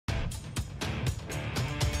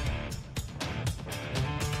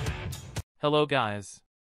Hello guys.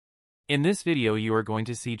 In this video you are going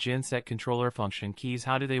to see genset controller function keys,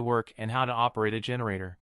 how do they work and how to operate a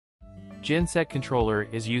generator. Genset controller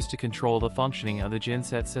is used to control the functioning of the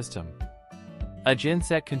genset system. A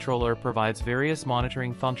genset controller provides various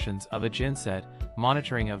monitoring functions of a genset,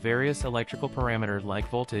 monitoring of various electrical parameters like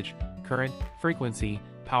voltage, current, frequency,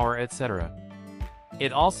 power, etc.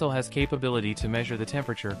 It also has capability to measure the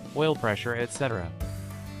temperature, oil pressure, etc.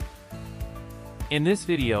 In this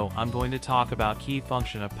video, I'm going to talk about key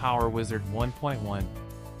function of PowerWizard 1.1.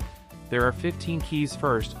 There are 15 keys.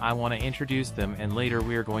 First, I want to introduce them and later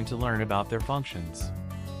we are going to learn about their functions.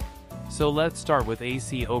 So let's start with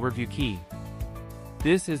AC Overview Key.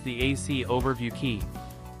 This is the AC Overview Key.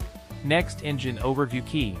 Next, Engine Overview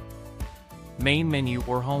Key. Main Menu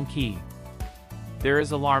or Home Key. There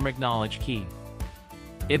is Alarm Acknowledge Key.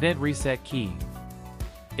 Event Reset Key.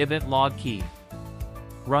 Event Log Key.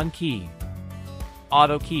 Run Key.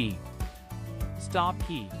 Auto Key. Stop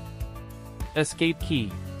Key. Escape Key.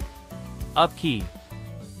 Up Key.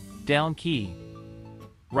 Down Key.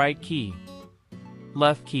 Right Key.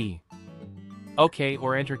 Left Key. OK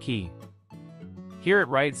or Enter Key. Here at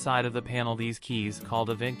right side of the panel, these keys called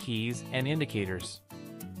event keys and indicators.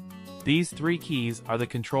 These three keys are the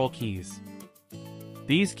control keys.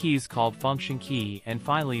 These keys called function key, and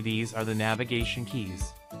finally these are the navigation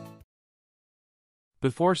keys.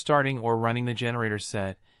 Before starting or running the generator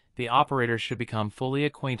set, the operator should become fully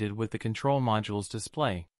acquainted with the control module's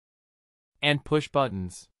display and push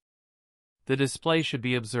buttons. The display should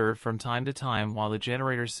be observed from time to time while the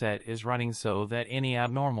generator set is running so that any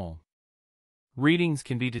abnormal readings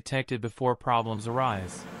can be detected before problems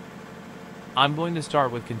arise. I'm going to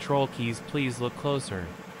start with control keys. Please look closer.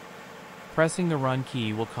 Pressing the run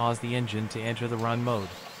key will cause the engine to enter the run mode.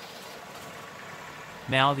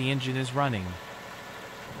 Now the engine is running.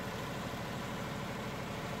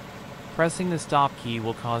 Pressing the stop key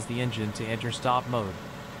will cause the engine to enter stop mode.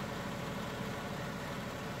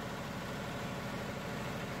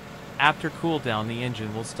 After cooldown, the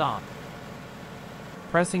engine will stop.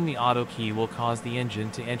 Pressing the auto key will cause the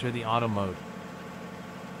engine to enter the auto mode.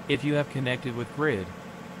 If you have connected with grid,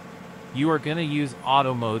 you are going to use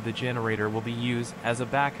auto mode. The generator will be used as a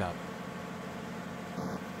backup.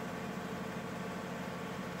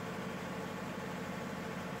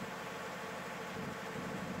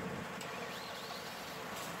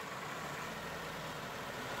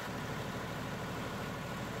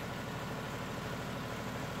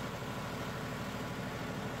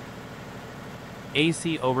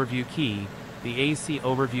 AC Overview Key. The AC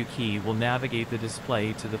Overview Key will navigate the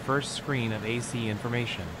display to the first screen of AC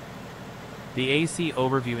information. The AC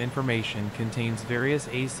Overview information contains various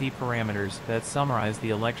AC parameters that summarize the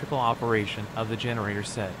electrical operation of the generator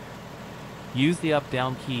set. Use the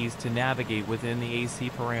up-down keys to navigate within the AC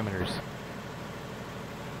parameters.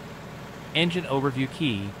 Engine Overview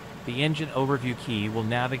Key. The Engine Overview Key will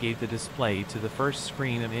navigate the display to the first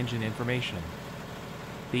screen of engine information.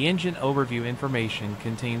 The engine overview information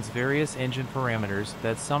contains various engine parameters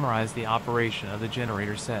that summarize the operation of the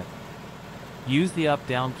generator set. Use the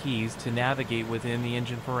up-down keys to navigate within the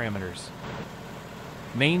engine parameters.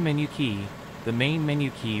 Main Menu Key. The Main Menu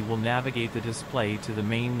Key will navigate the display to the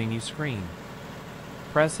main menu screen.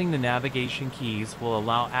 Pressing the navigation keys will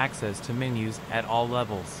allow access to menus at all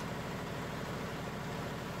levels.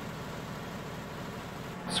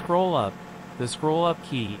 Scroll Up. The Scroll Up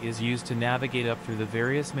key is used to navigate up through the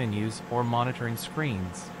various menus or monitoring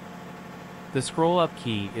screens. The Scroll Up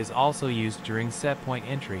key is also used during set point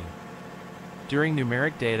entry. During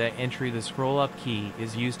numeric data entry, the Scroll Up key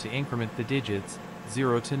is used to increment the digits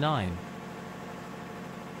 0 to 9.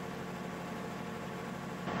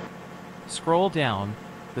 Scroll Down.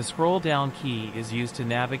 The Scroll Down key is used to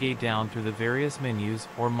navigate down through the various menus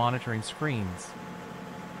or monitoring screens.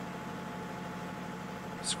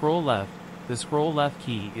 Scroll Left. The Scroll Left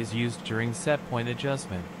key is used during set point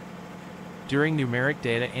adjustment. During numeric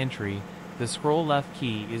data entry, the Scroll Left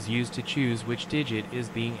key is used to choose which digit is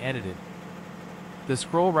being edited. The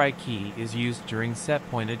Scroll Right key is used during set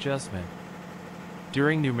point adjustment.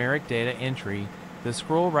 During numeric data entry, the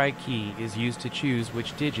Scroll Right key is used to choose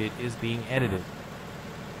which digit is being edited.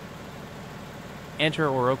 Enter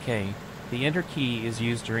or OK. The Enter key is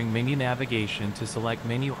used during menu navigation to select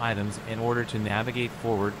menu items in order to navigate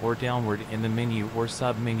forward or downward in the menu or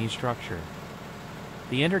sub-menu structure.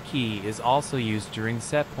 The Enter key is also used during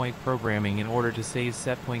set point programming in order to save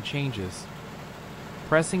set point changes.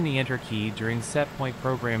 Pressing the Enter key during set point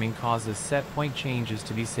programming causes set point changes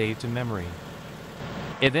to be saved to memory.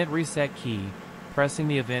 Event Reset Key. Pressing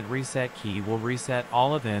the Event Reset key will reset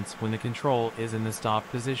all events when the control is in the stop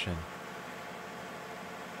position.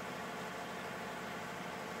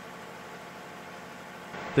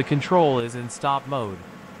 The control is in stop mode.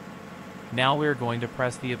 Now we're going to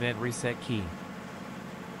press the event reset key.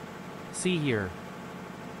 See here.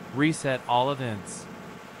 Reset all events.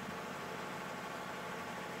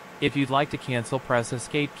 If you'd like to cancel, press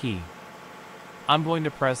escape key. I'm going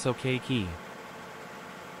to press OK key.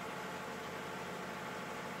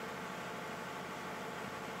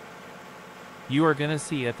 You are going to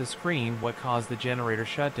see at the screen what caused the generator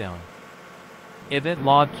shutdown. Event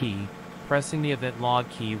log key. Pressing the event log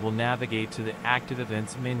key will navigate to the active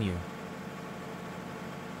events menu.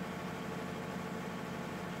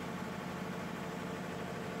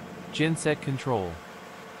 Genset control.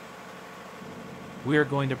 We are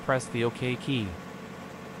going to press the OK key.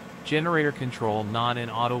 Generator control not in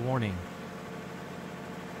auto warning.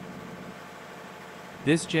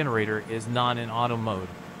 This generator is not in auto mode.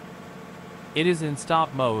 It is in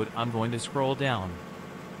stop mode. I'm going to scroll down.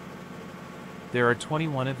 There are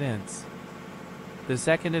 21 events. The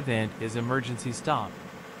second event is emergency stop.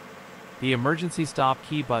 The emergency stop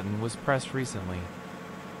key button was pressed recently.